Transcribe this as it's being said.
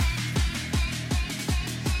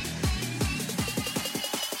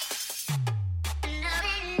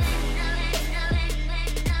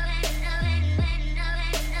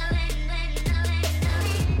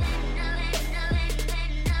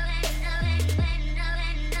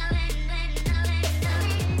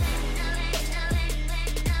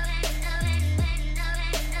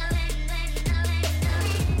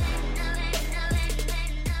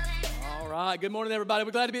Good morning, everybody.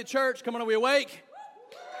 We're glad to be at church. Come on, are we awake?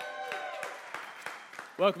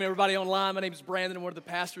 Welcome, everybody online. My name is Brandon. I'm one of the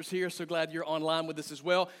pastors here. So glad you're online with us as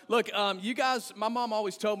well. Look, you guys, my mom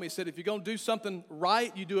always told me, said, if you're going to do something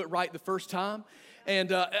right, you do it right the first time.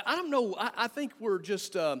 And I don't know, I think we're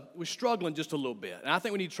struggling just a little bit. And I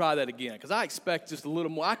think we need to try that again because I expect just a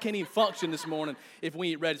little more. I can't even function this morning if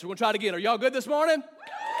we ain't ready. So we're going to try it again. Are y'all good this morning?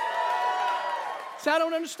 See, I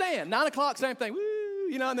don't understand. 9 o'clock, same thing. Woo,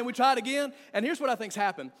 and then we try it again. And here's what I think's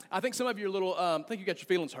happened. I think some of you are a little, think you got your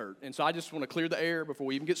feelings hurt. And so I just want to clear the air before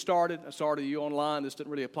we even get started. I'm sorry to you online. This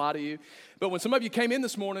didn't really apply to you. But when some of you came in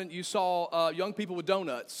this morning, you saw young people with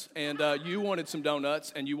donuts. And you wanted some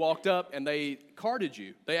donuts. And you walked up and they carded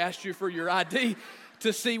you. They asked you for your ID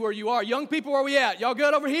to see where you are. Young people, where are we at? Y'all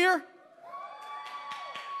good over here?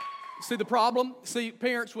 See the problem? See,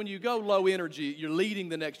 parents, when you go low energy, you're leading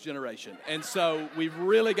the next generation. And so we've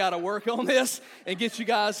really got to work on this and get you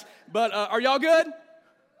guys. But are y'all good?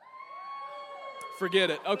 Forget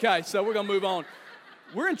it. Okay, so we're going to move on.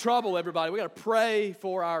 We're in trouble, everybody. We got to pray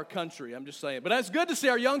for our country. I'm just saying. But it's good to see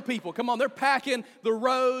our young people. Come on, they're packing the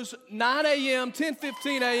rows 9 a.m.,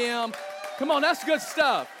 10:15 a.m. Come on, that's good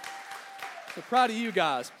stuff. So proud of you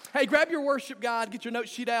guys. Hey, grab your worship guide, get your note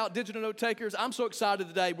sheet out, digital note takers. I'm so excited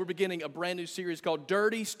today. We're beginning a brand new series called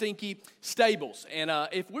Dirty, Stinky Stables. And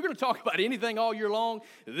if we're going to talk about anything all year long,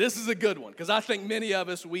 this is a good one because I think many of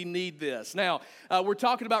us, we need this. Now, we're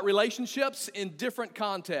talking about relationships in different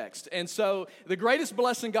contexts. And so the greatest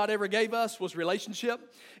blessing God ever gave us was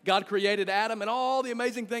relationship. God created Adam and all the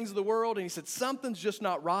amazing things of the world, and he said, something's just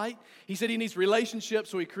not right. He said he needs relationships,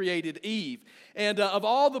 so he created Eve. And of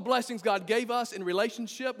all the blessings God gave us in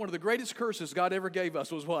relationship, one of the greatest curses God ever gave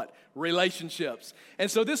us was what? Relationships. And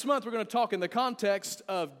so this month we're going to talk in the context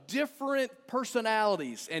of different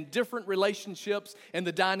personalities and different relationships and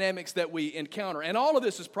the dynamics that we encounter. And all of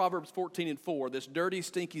this is Proverbs 14:4, this dirty,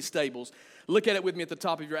 stinky stables. Look at it with me at the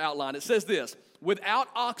top of your outline. It says this, without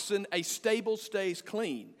oxen, a stable stays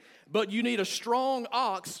clean, but you need a strong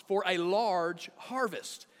ox for a large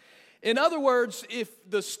harvest. In other words, if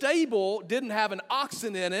the stable didn't have an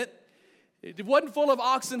oxen in it, it wasn't full of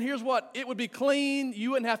oxen, here's what, it would be clean. You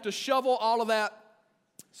wouldn't have to shovel all of that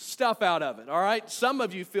stuff out of it, all right? Some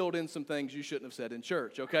of you filled in some things you shouldn't have said in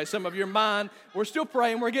church, okay? Some of your mind, we're still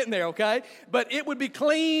praying, we're getting there, okay? But it would be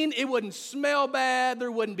clean, it wouldn't smell bad,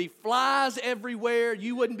 there wouldn't be flies everywhere,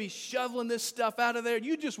 you wouldn't be shoveling this stuff out of there.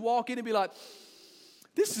 You just walk in and be like,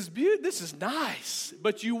 this is beautiful, this is nice.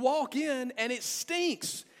 But you walk in and it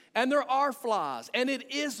stinks. And there are flies, and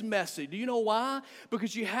it is messy. Do you know why?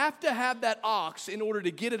 Because you have to have that ox in order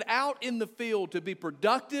to get it out in the field, to be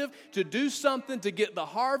productive, to do something, to get the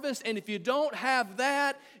harvest. And if you don't have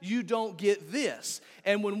that, you don't get this.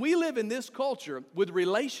 And when we live in this culture with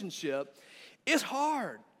relationship, it's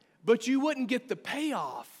hard. But you wouldn't get the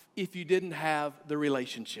payoff if you didn't have the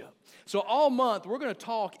relationship. So all month, we're going to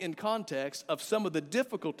talk in context of some of the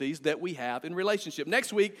difficulties that we have in relationship.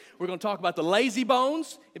 Next week, we're going to talk about the lazy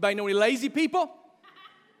bones. Anybody know any lazy people?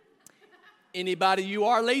 Anybody, you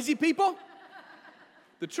are lazy people?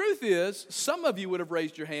 The truth is, some of you would have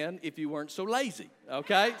raised your hand if you weren't so lazy,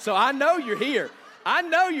 okay? So I know you're here. I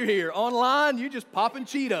know you're here. Online, you're just popping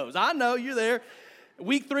Cheetos. I know you're there.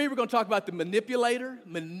 Week 3, we're going to talk about the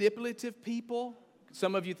manipulative people.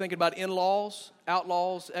 Some of you thinking about in-laws,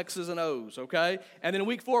 outlaws, X's and O's, okay? And then in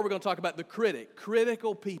week 4, we're going to talk about the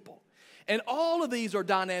critical people. And all of these are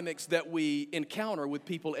dynamics that we encounter with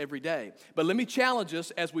people every day. But let me challenge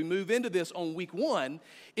us as we move into this on week 1,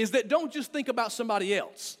 is that don't just think about somebody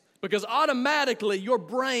else. Because automatically your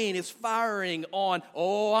brain is firing on,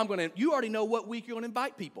 you already know what week you're going to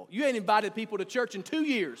invite people. You ain't invited people to church in 2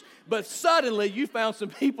 years, but suddenly you found some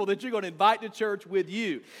people that you're going to invite to church with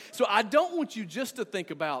you. So I don't want you just to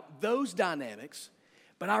think about those dynamics,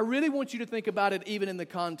 but I really want you to think about it even in the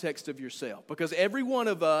context of yourself. Because every one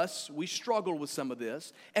of us, we struggle with some of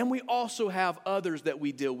this, and we also have others that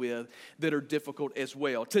we deal with that are difficult as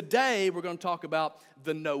well. Today, we're going to talk about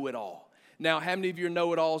the know-it-all. Now, how many of you are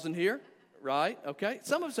know-it-alls in here? Right? Okay.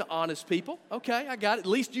 Some of us are honest people. Okay, I got it. At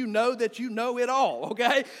least you know that you know it all.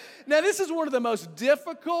 Okay? Now, this is one of the most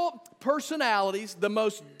difficult personalities, the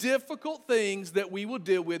most difficult things that we will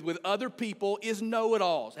deal with other people is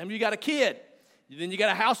know-it-alls. How many of you got a kid? Then you got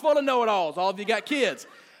a house full of know-it-alls. All of you got kids.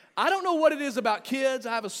 I don't know what it is about kids.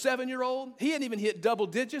 I have a 7-year-old. He hadn't even hit double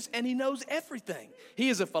digits, and he knows everything. He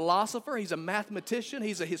is a philosopher. He's a mathematician.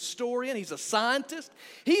 He's a historian. He's a scientist.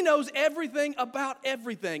 He knows everything about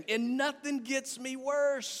everything, and nothing gets me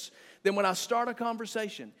worse than when I start a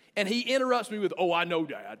conversation, and he interrupts me with, "Oh, I know,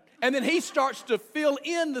 Dad." And then he starts to fill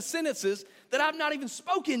in the sentences that I've not even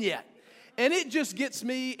spoken yet. And it just gets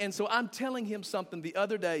me, and so I'm telling him something the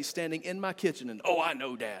other day standing in my kitchen, and, oh, I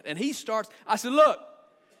know, Dad. And he starts, I said, look,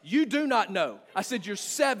 you do not know. I said, you're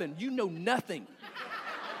 7, you know nothing.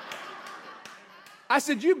 I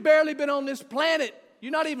said, you've barely been on this planet.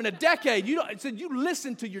 You're not even a decade. I said, you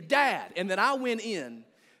listen to your dad. And then I went in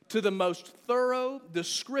to the most thorough,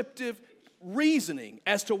 descriptive reasoning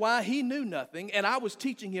as to why he knew nothing, and I was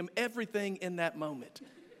teaching him everything in that moment.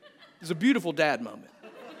 It was a beautiful dad moment.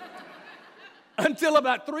 Until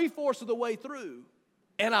about 3/4 of the way through,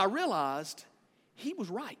 and I realized he was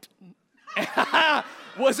right. And I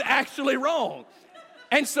was actually wrong.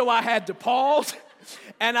 And so I had to pause,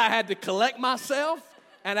 and I had to collect myself,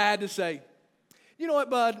 and I had to say, you know what,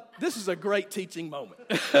 bud? This is a great teaching moment.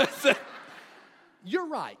 You're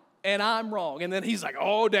right, and I'm wrong. And then he's like,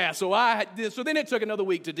 oh, Dad. So then it took another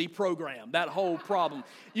week to deprogram that whole problem.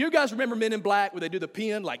 You guys remember Men in Black where they do the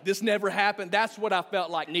pen, like this never happened? That's what I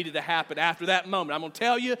felt like needed to happen after that moment. I'm going to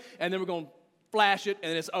tell you, and then we're going to flash it,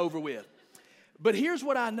 and it's over with. But here's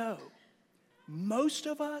what I know. Most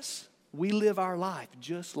of us, we live our life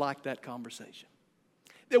just like that conversation.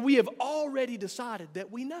 That we have already decided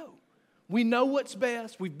that we know. We know what's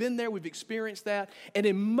best. We've been there. We've experienced that. And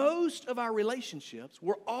in most of our relationships,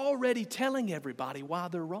 we're already telling everybody why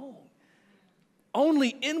they're wrong.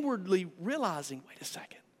 Only inwardly realizing, wait a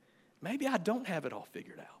second, maybe I don't have it all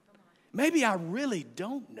figured out. Maybe I really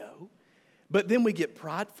don't know. But then we get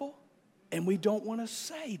prideful and we don't want to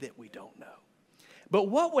say that we don't know. But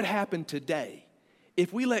what would happen today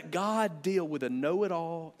if we let God deal with a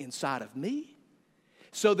know-it-all inside of me,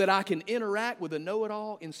 so that I can interact with a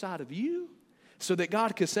know-it-all inside of you, so that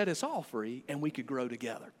God could set us all free and we could grow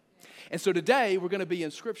together. And so today we're going to be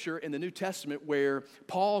in Scripture in the New Testament where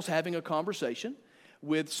Paul's having a conversation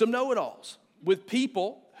with some know-it-alls, with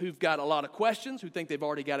people who've got a lot of questions, who think they've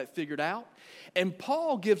already got it figured out. And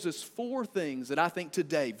Paul gives us 4 things that I think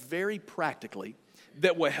today, very practically,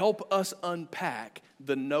 that will help us unpack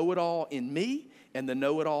the know-it-all in me and the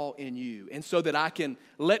know-it-all in you. And so that I can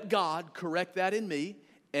let God correct that in me,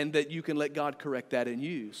 and that you can let God correct that in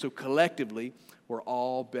you. So collectively, we're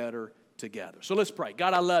all better together. So let's pray.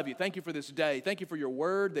 God, I love you. Thank you for this day. Thank you for your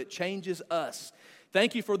word that changes us.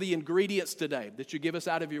 Thank you for the ingredients today that you give us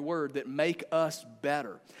out of your word that make us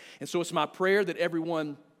better. And so it's my prayer that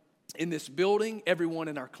everyone in this building, everyone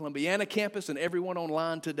in our Columbiana campus, and everyone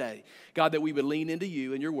online today, God, that we would lean into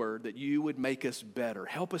you and your word, that you would make us better.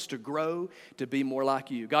 Help us to grow, to be more like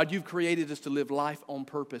you. God, you've created us to live life on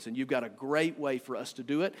purpose, and you've got a great way for us to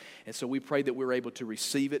do it. And so we pray that we're able to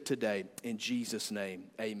receive it today. In Jesus' name,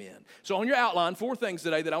 amen. So on your outline, 4 things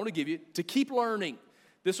today that I want to give you to keep learning.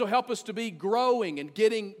 This will help us to be growing and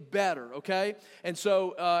getting better, okay? And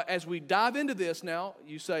so as we dive into this now,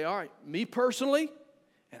 you say, all right, me personally,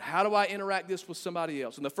 and how do I interact this with somebody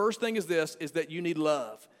else? And the first thing is this, is that you need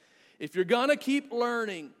love. If you're going to keep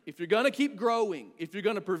learning, if you're going to keep growing, if you're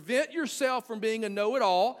going to prevent yourself from being a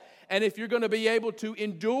know-it-all, and if you're going to be able to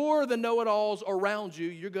endure the know-it-alls around you,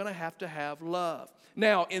 you're going to have love.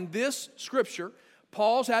 Now, in this scripture,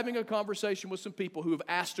 Paul's having a conversation with some people who have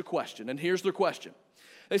asked a question, and here's their question.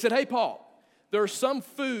 They said, hey, Paul, there are some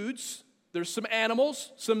foods, there's some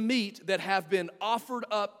animals, some meat that have been offered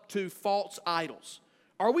up to false idols.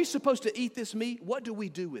 Are we supposed to eat this meat? What do we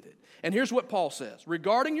do with it? And here's what Paul says.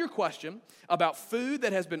 Regarding your question about food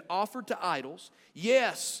that has been offered to idols,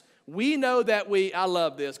 yes, we know that I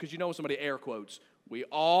love this because you know when somebody air quotes, we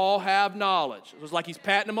all have knowledge. It was like he's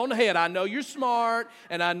patting them on the head. I know you're smart,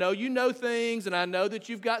 and I know you know things, and I know that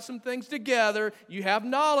you've got some things together. You have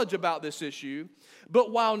knowledge about this issue.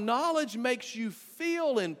 But while knowledge makes you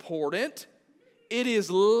feel important, it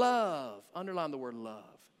is love. Underline the word love.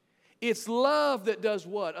 It's love that does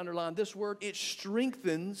what? Underline this word. It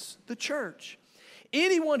strengthens the church.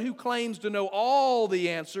 Anyone who claims to know all the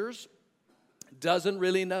answers doesn't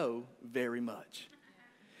really know very much.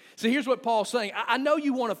 So here's what Paul's saying. I know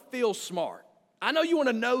you want to feel smart. I know you want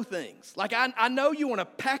to know things. Like I know you want to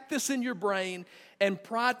pack this in your brain and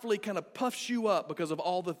pridefully kind of puffs you up because of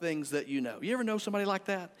all the things that you know. You ever know somebody like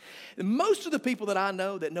that? And most of the people that I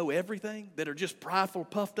know that know everything, that are just prideful,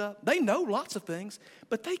 puffed up, they know lots of things,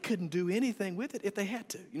 but they couldn't do anything with it if they had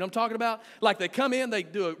to. You know what I'm talking about? Like they come in, they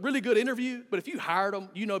do a really good interview, but if you hired them,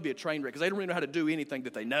 you know it'd be a train wreck because they don't really know how to do anything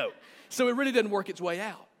that they know. So it really doesn't work its way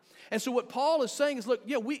out. And so what Paul is saying is, look,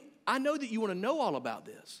 yeah, I know that you want to know all about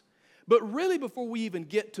this, but really before we even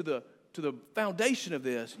get to the foundation of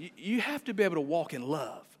this, you have to be able to walk in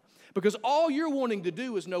love. Because all you're wanting to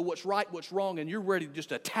do is know what's right, what's wrong, and you're ready to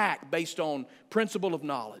just attack based on principle of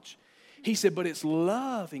knowledge. He said, but it's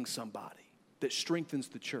loving somebody that strengthens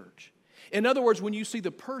the church. In other words, when you see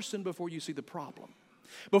the person before you see the problem.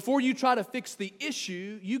 Before you try to fix the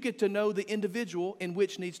issue, you get to know the individual in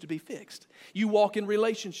which needs to be fixed. You walk in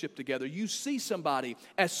relationship together. You see somebody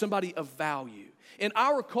as somebody of value. In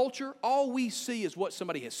our culture, all we see is what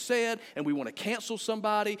somebody has said, and we want to cancel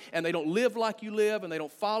somebody, and they don't live like you live, and they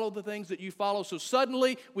don't follow the things that you follow. So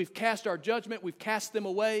suddenly, we've cast our judgment, we've cast them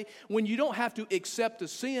away, when you don't have to accept the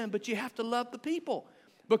sin, but you have to love the people.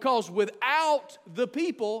 Because without the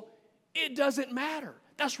people, it doesn't matter.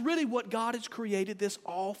 That's really what God has created this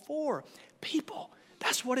all for. People.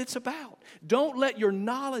 That's what it's about. Don't let your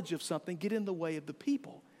knowledge of something get in the way of the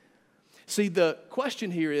people. See, the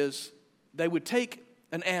question here is, they would take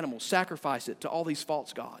an animal, sacrifice it to all these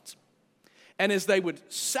false gods. And as they would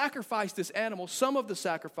sacrifice this animal, some of the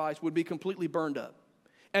sacrifice would be completely burned up.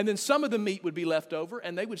 And then some of the meat would be left over,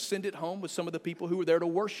 and they would send it home with some of the people who were there to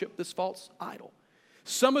worship this false idol.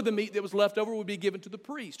 Some of the meat that was left over would be given to the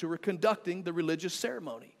priests who were conducting the religious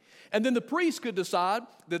ceremony. And then the priests could decide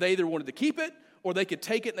that they either wanted to keep it or they could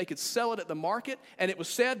take it and they could sell it at the market. And it was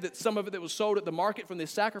said that some of it that was sold at the market from these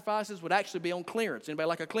sacrifices would actually be on clearance. Anybody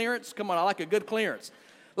like a clearance? Come on, I like a good clearance.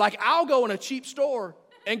 Like I'll go in a cheap store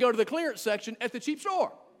and go to the clearance section at the cheap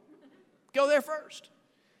store. Go there first.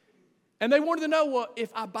 And they wanted to know, well,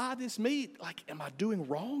 if I buy this meat, like, am I doing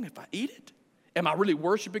wrong if I eat it? Am I really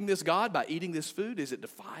worshiping this God by eating this food? Is it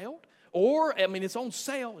defiled? Or, I mean, it's on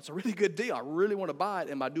sale. It's a really good deal. I really want to buy it.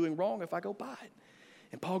 Am I doing wrong if I go buy it?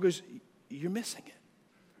 And Paul goes, you're missing it.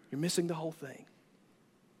 You're missing the whole thing.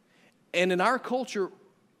 And in our culture,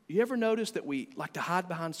 you ever notice that we like to hide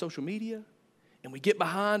behind social media? And we get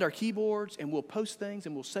behind our keyboards and we'll post things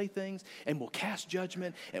and we'll say things and we'll cast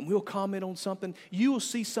judgment and we'll comment on something. You will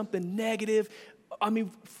see something negative,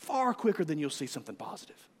 far quicker than you'll see something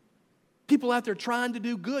positive. People out there trying to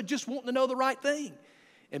do good, just wanting to know the right thing.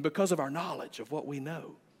 And because of our knowledge of what we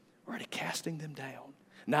know, we're already casting them down.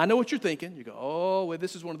 Now, I know what you're thinking. You go, oh, well,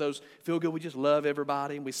 this is one of those feel good, we just love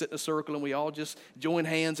everybody, and we sit in a circle, and we all just join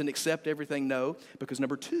hands and accept everything. No, because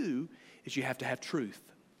number two is you have to have truth.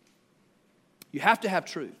 You have to have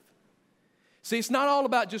truth. See, it's not all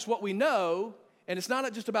about just what we know, and it's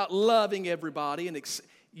not just about loving everybody, and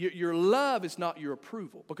your love is not your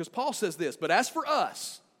approval. Because Paul says this, but as for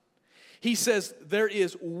us, he says there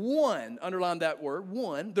is one, underline that word,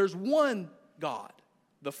 one, there's one God,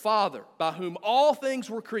 the Father, by whom all things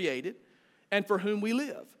were created and for whom we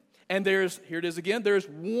live. And here it is again, there's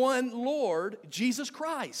one Lord, Jesus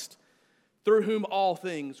Christ, through whom all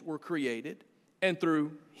things were created and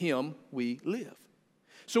through him we live.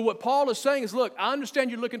 So what Paul is saying is, look, I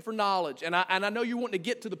understand you're looking for knowledge, and I know you want to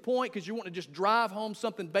get to the point because you want to just drive home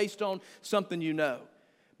something based on something you know.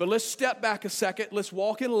 But let's step back a second. Let's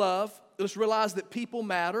walk in love. Let's realize that people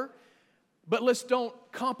matter, but let's don't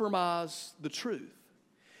compromise the truth.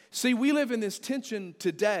 See, we live in this tension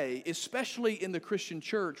today, especially in the Christian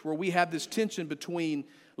church, where we have this tension between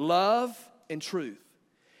love and truth.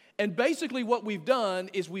 And basically what we've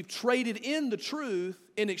done is we've traded in the truth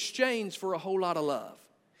in exchange for a whole lot of love.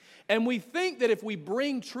 And we think that if we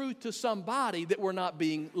bring truth to somebody that we're not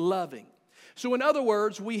being loving. So in other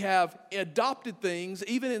words, we have adopted things,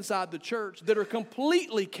 even inside the church, that are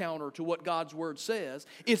completely counter to what God's Word says.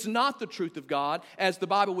 It's not the truth of God. As the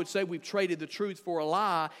Bible would say, we've traded the truth for a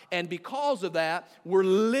lie, and because of that, we're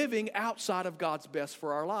living outside of God's best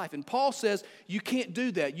for our life. And Paul says, you can't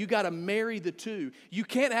do that. You got to marry the two. You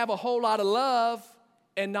can't have a whole lot of love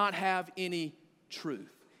and not have any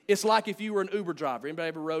truth. It's like if you were an Uber driver. Anybody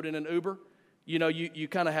ever rode in an Uber? You know, you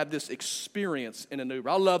kind of have this experience in an Uber.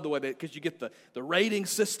 I love the way that, because you get the rating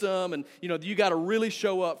system, and, you know, you got to really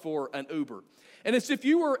show up for an Uber. And it's if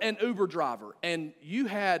you were an Uber driver and you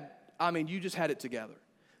just had it together.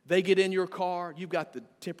 They get in your car, you've got the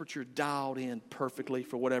temperature dialed in perfectly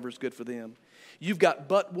for whatever's good for them. You've got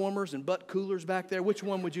butt warmers and butt coolers back there. Which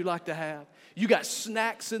one would you like to have? You got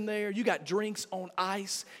snacks in there. You got drinks on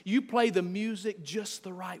ice. You play the music just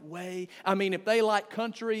the right way. I mean, if they like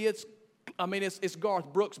country, it's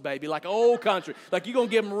Garth Brooks, baby, like old country. Like you're going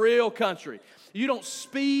to give them real country. You don't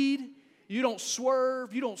speed. You don't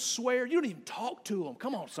swerve. You don't swear. You don't even talk to them.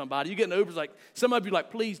 Come on, somebody. You get in Ubers like, some of you like,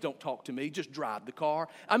 please don't talk to me. Just drive the car.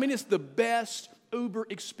 I mean, it's the best Uber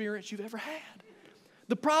experience you've ever had.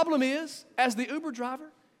 The problem is, as the Uber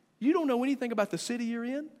driver, you don't know anything about the city you're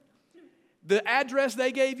in. The address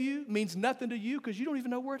they gave you means nothing to you because you don't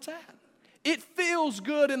even know where it's at. It feels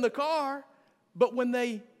good in the car, but when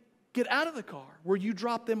they get out of the car where you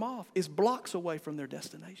drop them off is blocks away from their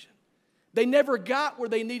destination. They never got where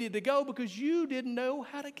they needed to go because you didn't know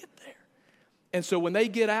how to get there. And so when they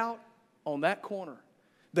get out on that corner,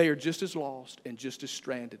 they are just as lost and just as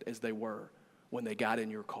stranded as they were when they got in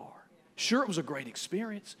your car. Sure, it was a great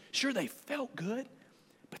experience. Sure, they felt good.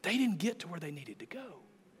 but they didn't get to where they needed to go.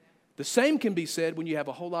 The same can be said when you have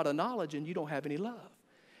a whole lot of knowledge and you don't have any love.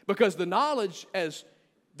 Because the knowledge, as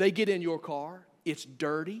they get in your car, it's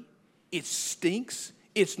dirty, it stinks,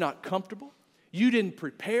 it's not comfortable. You didn't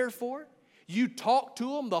prepare for it. You talk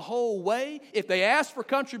to them the whole way. If they ask for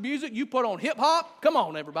country music, you put on hip hop. Come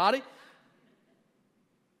on, everybody.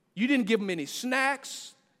 You didn't give them any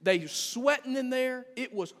snacks. They were sweating in there.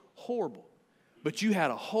 It was horrible. But you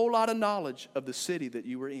had a whole lot of knowledge of the city that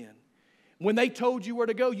you were in. When they told you where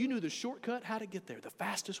to go, you knew the shortcut, how to get there, the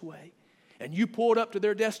fastest way. And you pulled up to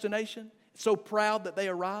their destination, so proud that they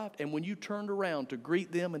arrived. And when you turned around to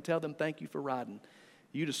greet them and tell them thank you for riding,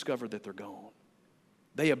 you discovered that they're gone.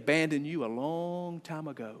 They abandoned you a long time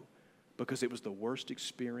ago because it was the worst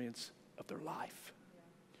experience of their life.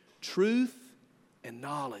 Truth and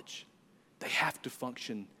knowledge, they have to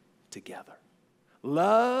function together.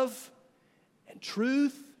 Love and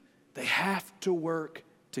truth, they have to work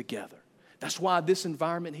together. That's why this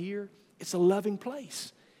environment here, it's a loving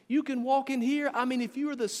place. You can walk in here. I mean, if you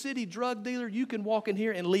are the city drug dealer, you can walk in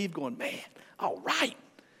here and leave going, man, all right.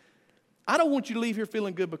 I don't want you to leave here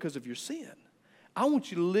feeling good because of your sin. I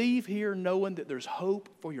want you to leave here knowing that there's hope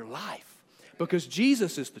for your life because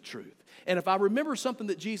Jesus is the truth. And if I remember something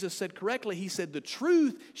that Jesus said correctly, he said, the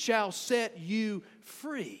truth shall set you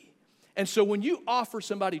free. And so when you offer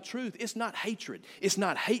somebody truth, it's not hatred. It's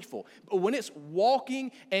not hateful. But when it's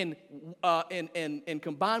walking and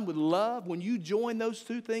combined with love, when you join those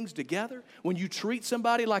two things together, when you treat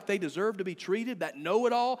somebody like they deserve to be treated, that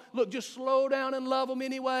know-it-all, look, just slow down and love them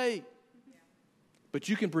anyway. But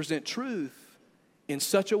you can present truth in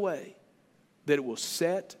such a way that it will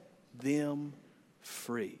set them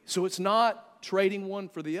free. So it's not trading one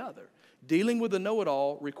for the other. Dealing with the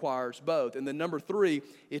know-it-all requires both. And then number 3,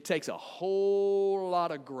 it takes a whole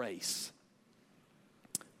lot of grace.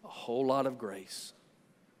 A whole lot of grace.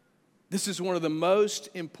 This is one of the most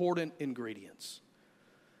important ingredients.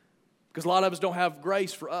 Because a lot of us don't have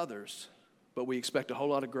grace for others, but we expect a whole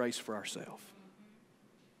lot of grace for ourselves.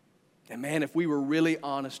 And man, if we were really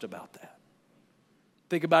honest about that,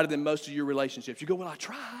 think about it in most of your relationships. You go, well, I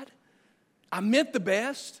tried. I meant the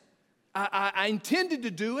best. I intended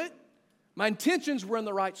to do it. My intentions were in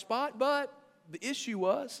the right spot, but the issue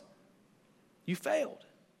was you failed.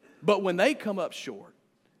 But when they come up short,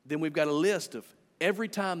 then we've got a list of every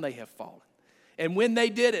time they have fallen. And when they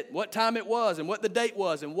did it, what time it was, and what the date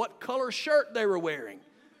was, and what color shirt they were wearing.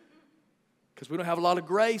 Because we don't have a lot of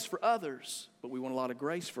grace for others, but we want a lot of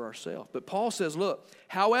grace for ourselves. But Paul says, look,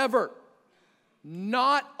 however,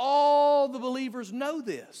 not all the believers know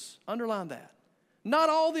this. Underline that. Not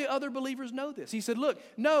all the other believers know this. He said, look,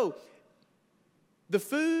 no, the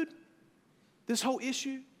food, this whole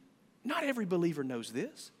issue, not every believer knows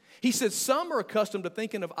this. He said some are accustomed to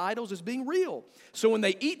thinking of idols as being real. So when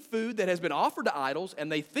they eat food that has been offered to idols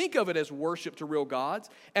and they think of it as worship to real gods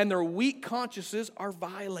and their weak consciences are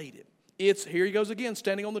violated. Here he goes again,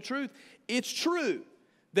 standing on the truth. It's true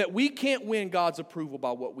that we can't win God's approval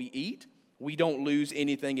by what we eat. We don't lose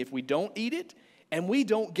anything if we don't eat it. And we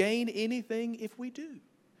don't gain anything if we do.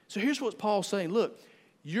 So here's what Paul's saying. Look,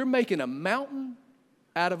 you're making a mountain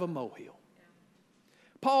out of a molehill.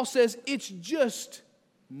 Paul says it's just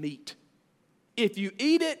meat. If you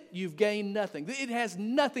eat it, you've gained nothing. It has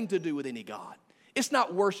nothing to do with any God. It's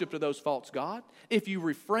not worship to those false gods. If you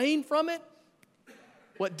refrain from it,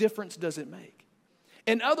 what difference does it make?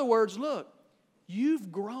 In other words, look,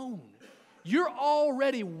 you've grown. You're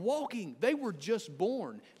already walking. They were just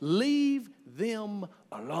born. Leave them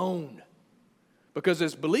alone. Because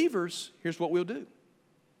as believers, here's what we'll do.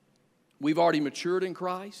 We've already matured in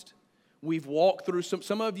Christ. We've walked through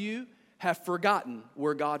some of you have forgotten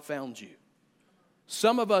where God found you.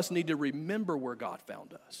 Some of us need to remember where God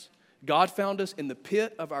found us. God found us in the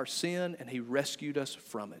pit of our sin, and He rescued us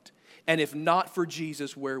from it. And if not for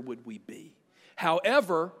Jesus, where would we be?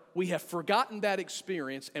 However, we have forgotten that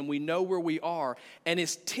experience, and we know where we are. And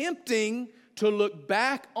it's tempting to look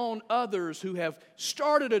back on others who have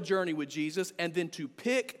started a journey with Jesus and then to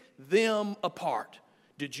pick them apart.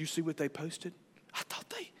 Did you see what they posted?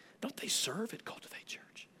 Don't they serve at Cultivate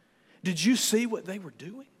Church? Did you see what they were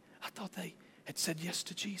doing? I thought they had said yes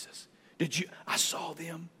to Jesus. I saw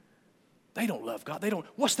them. They don't love God.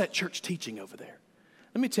 What's that church teaching over there?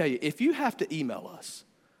 Let me tell you, if you have to email us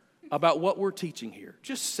about what we're teaching here,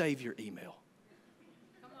 just save your email.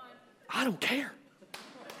 I don't care.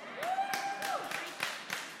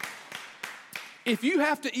 If you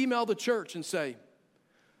have to email the church and say,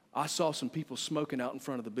 I saw some people smoking out in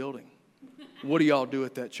front of the building. What do y'all do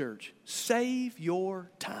at that church? Save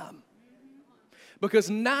your time. Because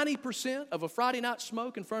 90% of a Friday night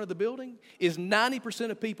smoke in front of the building is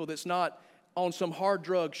 90% of people that's not on some hard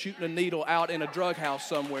drug shooting a needle out in a drug house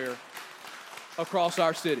somewhere across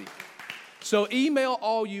our city. So email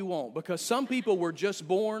all you want, because some people were just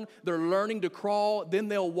born, they're learning to crawl, then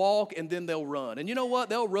they'll walk, and then they'll run. And you know what?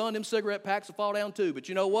 They'll run, them cigarette packs will fall down too. But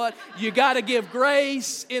you know what? You got to give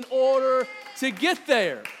grace in order to get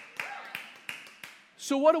there.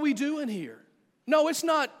 So what are we doing here? No, it's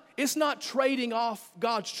not trading off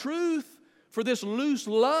God's truth for this loose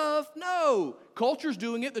love. No, culture's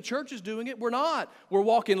doing it, the church is doing it. We're not. We're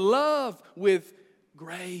walking love with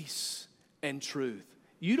grace and truth.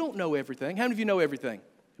 You don't know everything. How many of you know everything?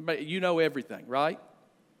 You know everything, right?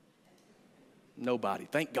 Nobody.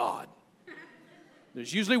 Thank God.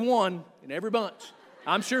 There's usually one in every bunch.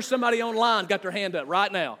 I'm sure somebody online got their hand up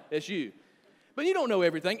right now. It's you. But you don't know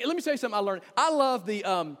everything. And let me tell you something I learned. I love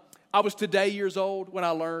I was today years old when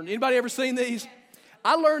I learned. Anybody ever seen these?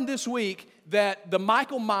 I learned this week that the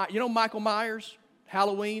Michael Myers,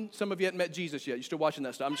 Halloween? Some of you haven't met Jesus yet. You're still watching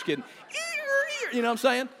that stuff. I'm just kidding. You know what I'm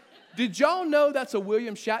saying? Did y'all know that's a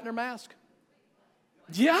William Shatner mask?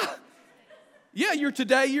 Yeah. Yeah, you're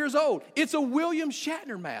today years old. It's a William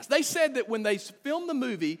Shatner mask. They said that when they filmed the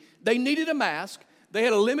movie, they needed a mask. They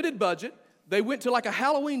had a limited budget. They went to like a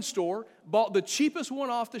Halloween store, bought the cheapest one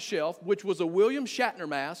off the shelf, which was a William Shatner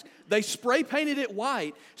mask. They spray painted it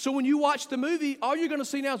white. So when you watch the movie, all you're going to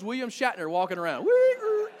see now is William Shatner walking around.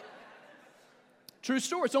 True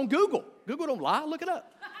story. It's on Google. Google don't lie. Look it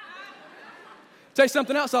up. Tell you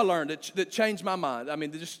something else I learned that changed my mind. I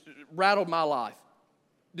mean, that just rattled my life.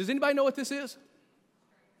 Does anybody know what this is?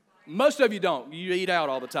 Most of you don't. You eat out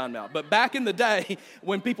all the time now. But back in the day,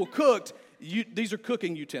 when people cooked, these are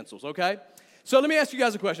cooking utensils, okay? So let me ask you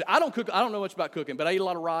guys a question. I don't know much about cooking, but I eat a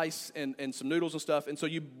lot of rice and some noodles and stuff. And so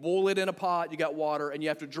you boil it in a pot, you got water, and you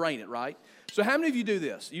have to drain it, right? So how many of you do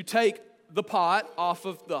this? You take the pot off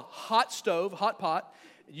of the hot pot.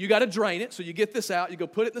 You got to drain it. So you get this out. You go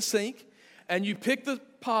put it in the sink. And you pick the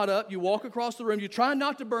pot up, you walk across the room, you try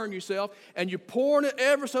not to burn yourself, and you're pouring it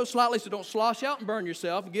ever so slightly so don't slosh out and burn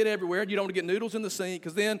yourself and get everywhere. You don't want to get noodles in the sink,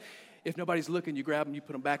 because then if nobody's looking, you grab them, you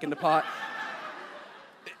put them back in the pot.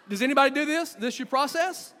 Does anybody do this? This your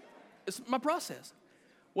process? It's my process.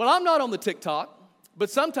 Well, I'm not on the TikTok, but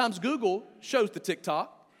sometimes Google shows the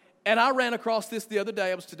TikTok. And I ran across this the other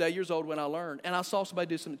day. I was today years old when I learned, and I saw somebody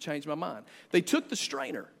do something that changed my mind. They took the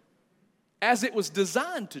strainer, as it was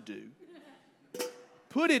designed to do,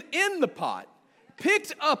 put it in the pot,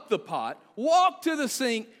 picked up the pot, walked to the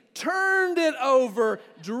sink, turned it over,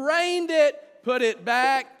 drained it, put it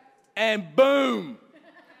back, and boom,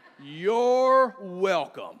 you're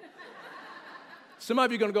welcome. Some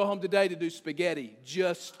of you are going to go home today to do spaghetti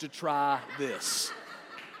just to try this.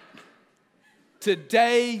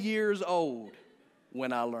 Today years old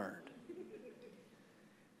when I learned.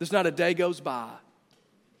 There's not a day goes by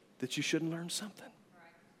that you shouldn't learn something.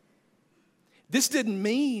 This didn't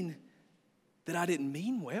mean that I didn't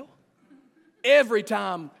mean well. Every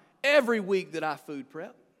week that I food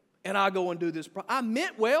prep and I go and do this, I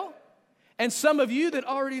meant well. And some of you that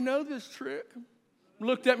already know this trick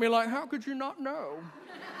looked at me like, how could you not know?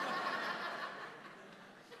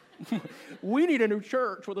 We need a new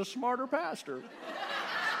church with a smarter pastor.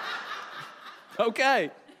 Okay.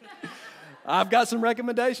 I've got some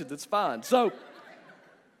recommendations. It's fine.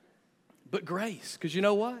 But grace, because you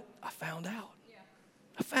know what? I found out.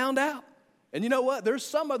 I found out. And you know what? There's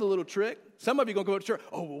some other little trick. Some of you are going to go to church.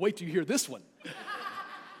 Oh, well, wait till you hear this one.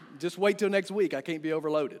 Just wait till next week. I can't be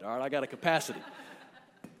overloaded. All right, I got a capacity.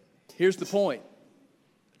 Here's the point.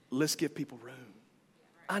 Let's give people room.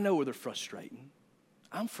 I know where they're frustrating.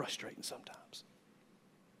 I'm frustrating sometimes.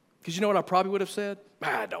 Because you know what I probably would have said?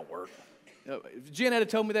 It don't work. If Jen had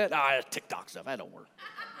told me that, TikTok stuff, that don't work.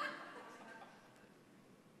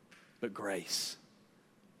 But grace.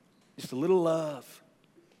 Just a little love.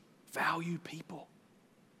 Value people.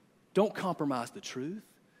 Don't compromise the truth,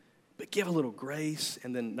 but give a little grace.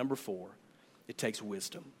 And then number 4, it takes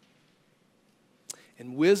wisdom.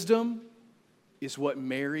 And wisdom is what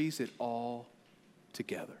marries it all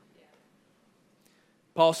together.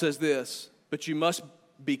 Paul says this, but you must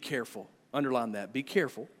be careful. Underline that. Be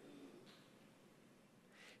careful.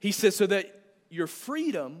 He says so that your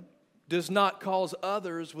freedom does not cause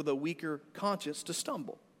others with a weaker conscience to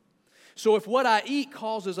stumble. So if what I eat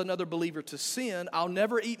causes another believer to sin, I'll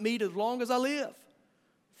never eat meat as long as I live.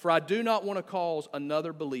 For I do not want to cause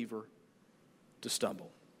another believer to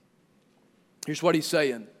stumble. Here's what he's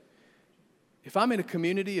saying. If I'm in a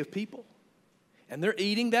community of people and they're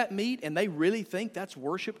eating that meat and they really think that's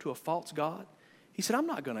worship to a false god, he said, I'm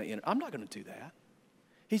not going to do that.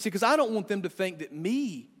 He said, because I don't want them to think that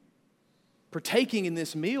me partaking in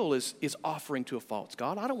this meal is offering to a false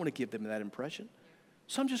god. I don't want to give them that impression.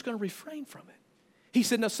 So I'm just going to refrain from it. He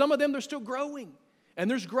said, now some of them, they're still growing. And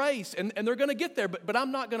there's grace, and they're going to get there. But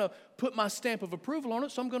I'm not going to put my stamp of approval on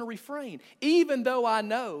it, so I'm going to refrain. Even though I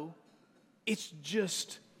know it's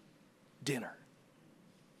just dinner.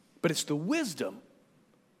 But it's the wisdom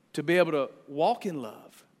to be able to walk in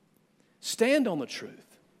love, stand on the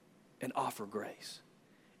truth, and offer grace.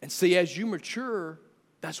 And see, as you mature,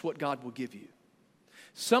 that's what God will give you.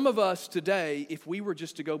 Some of us today, if we were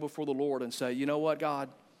just to go before the Lord and say, you know what, God,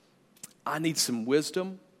 I need some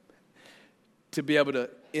wisdom to be able to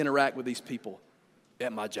interact with these people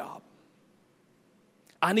at my job.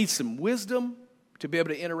 I need some wisdom to be able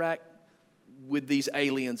to interact with these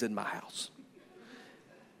aliens in my house.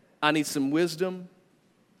 I need some wisdom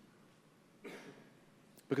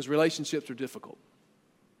because relationships are difficult.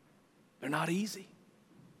 They're not easy,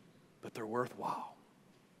 but they're worthwhile.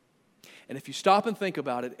 And if you stop and think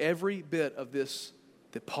about it, every bit of this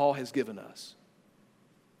that Paul has given us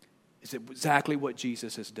is exactly what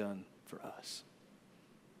Jesus has done for us.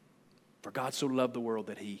 For God so loved the world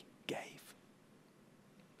that he gave.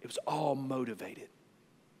 It was all motivated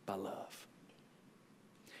by love.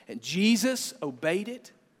 And Jesus obeyed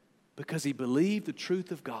it because he believed the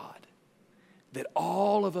truth of God, that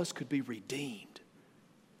all of us could be redeemed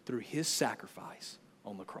through his sacrifice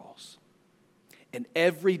on the cross. And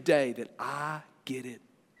every day that I get it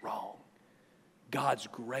wrong, God's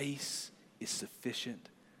grace is sufficient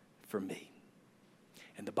for me.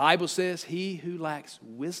 And the Bible says, he who lacks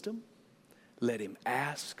wisdom, let him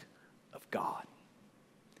ask of God.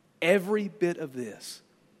 Every bit of this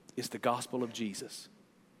is the gospel of Jesus,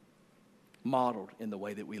 modeled in the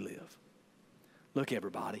way that we live. Look,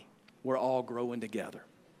 everybody, we're all growing together.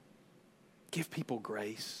 Give people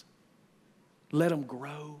grace. Let them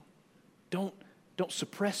grow. Don't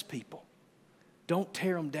suppress people. Don't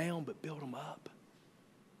tear them down, but build them up.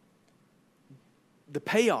 The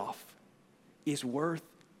payoff is worth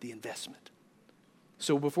the investment.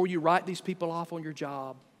 So before you write these people off on your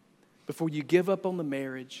job, before you give up on the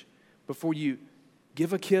marriage, before you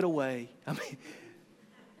give a kid away,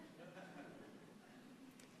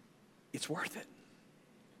 it's worth it.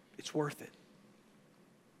 It's worth it.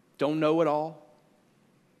 Don't know it all.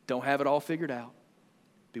 Don't have it all figured out.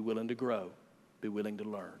 Be willing to grow. Be willing to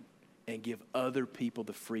learn. And give other people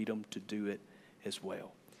the freedom to do it as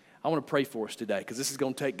well. I want to pray for us today because this is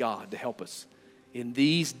going to take God to help us in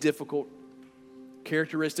these difficult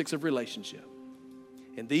characteristics of relationship.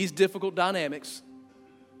 In these difficult dynamics,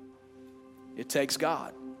 it takes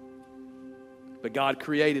God. But God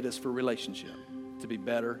created us for relationship, to be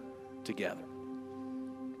better together.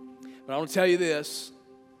 But I want to tell you this.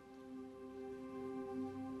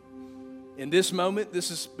 In this moment,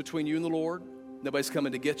 this is between you and the Lord. Nobody's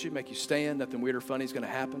coming to get you, make you stand. Nothing weird or funny is going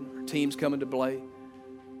to happen. Our team's coming to play.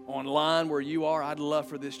 Online where you are, I'd love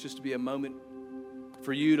for this just to be a moment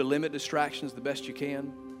for you to limit distractions the best you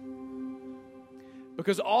can.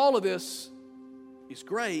 Because all of this is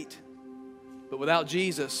great, but without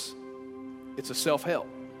Jesus, it's a self-help.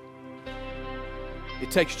 It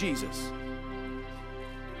takes Jesus.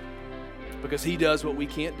 Because he does what we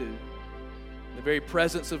can't do. The very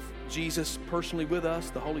presence of Jesus personally with us,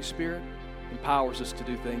 the Holy Spirit, empowers us to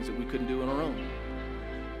do things that we couldn't do on our own.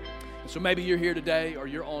 And so maybe you're here today or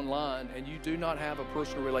you're online and you do not have a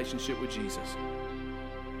personal relationship with Jesus.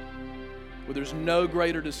 Well, there's no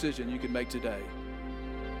greater decision you can make today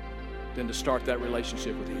than to start that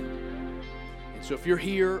relationship with him. And so if you're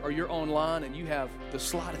here or you're online and you have the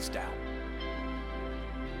slightest doubt,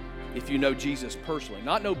 if you know Jesus personally,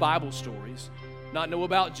 not know Bible stories, not know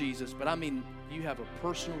about Jesus, but I mean you have a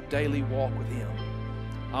personal daily walk with him,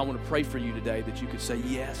 I want to pray for you today that you could say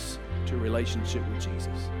yes to a relationship with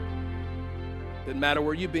Jesus. Doesn't matter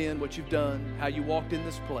where you've been, what you've done, how you walked in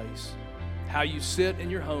this place, how you sit in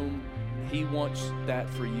your home, he wants that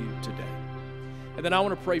for you today. And then I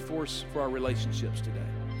want to pray for us for our relationships today.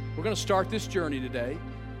 We're going to start this journey today.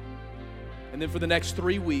 And then for the next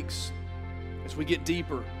 3 weeks, as we get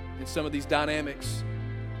deeper in some of these dynamics,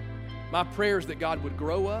 my prayer is that God would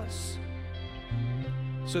grow us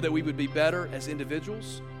so that we would be better as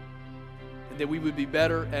individuals, and that we would be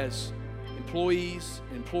better as employees,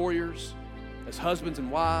 employers, as husbands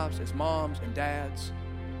and wives, as moms and dads.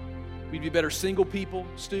 We'd be better single people,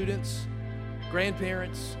 students,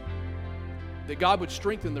 grandparents, that God would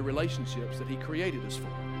strengthen the relationships that he created us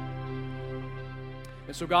for.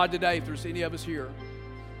 And so God, today, if there's any of us here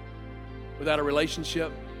without a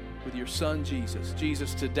relationship with your son,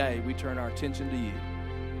 Jesus, today we turn our attention to you.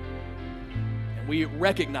 And we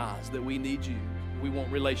recognize that we need you We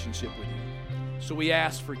want relationship with you. So we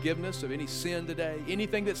ask forgiveness of any sin today,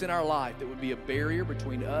 anything that's in our life that would be a barrier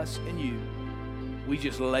between us and you. We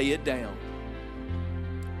just lay it down.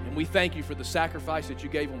 And we thank you for the sacrifice that you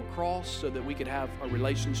gave on the cross so that we could have a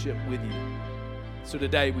relationship with you. So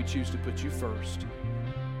today we choose to put you first.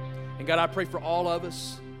 And God, I pray for all of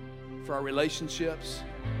us, for our relationships.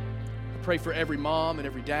 I pray for every mom and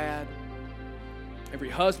every dad, every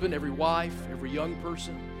husband, every wife, every young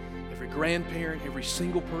person, every grandparent, every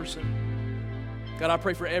single person. God, I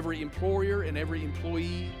pray for every employer and every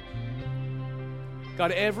employee.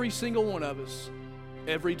 God, every single one of us,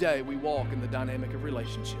 every day we walk in the dynamic of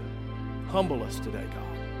relationship. Humble us today,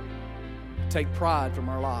 God. Take pride from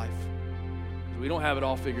our life. We don't have it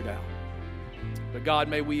all figured out. But God,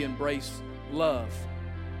 may we embrace love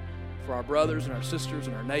for our brothers and our sisters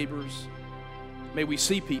and our neighbors. May we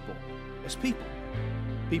see people as people.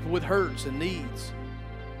 People with hurts and needs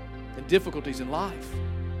and difficulties in life.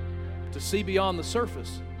 To see beyond the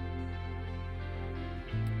surface.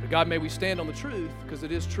 But God, may we stand on the truth, because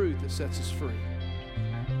it is truth that sets us free.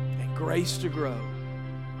 And grace to grow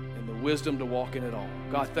and the wisdom to walk in it all.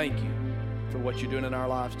 God, thank you for what you're doing in our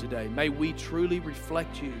lives today. May we truly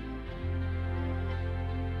reflect you.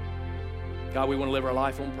 God, we want to live our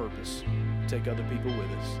life on purpose. Take other people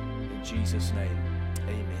with us. In Jesus' name,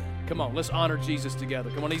 amen. Come on, let's honor Jesus together.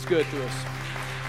 Come on, he's good to us.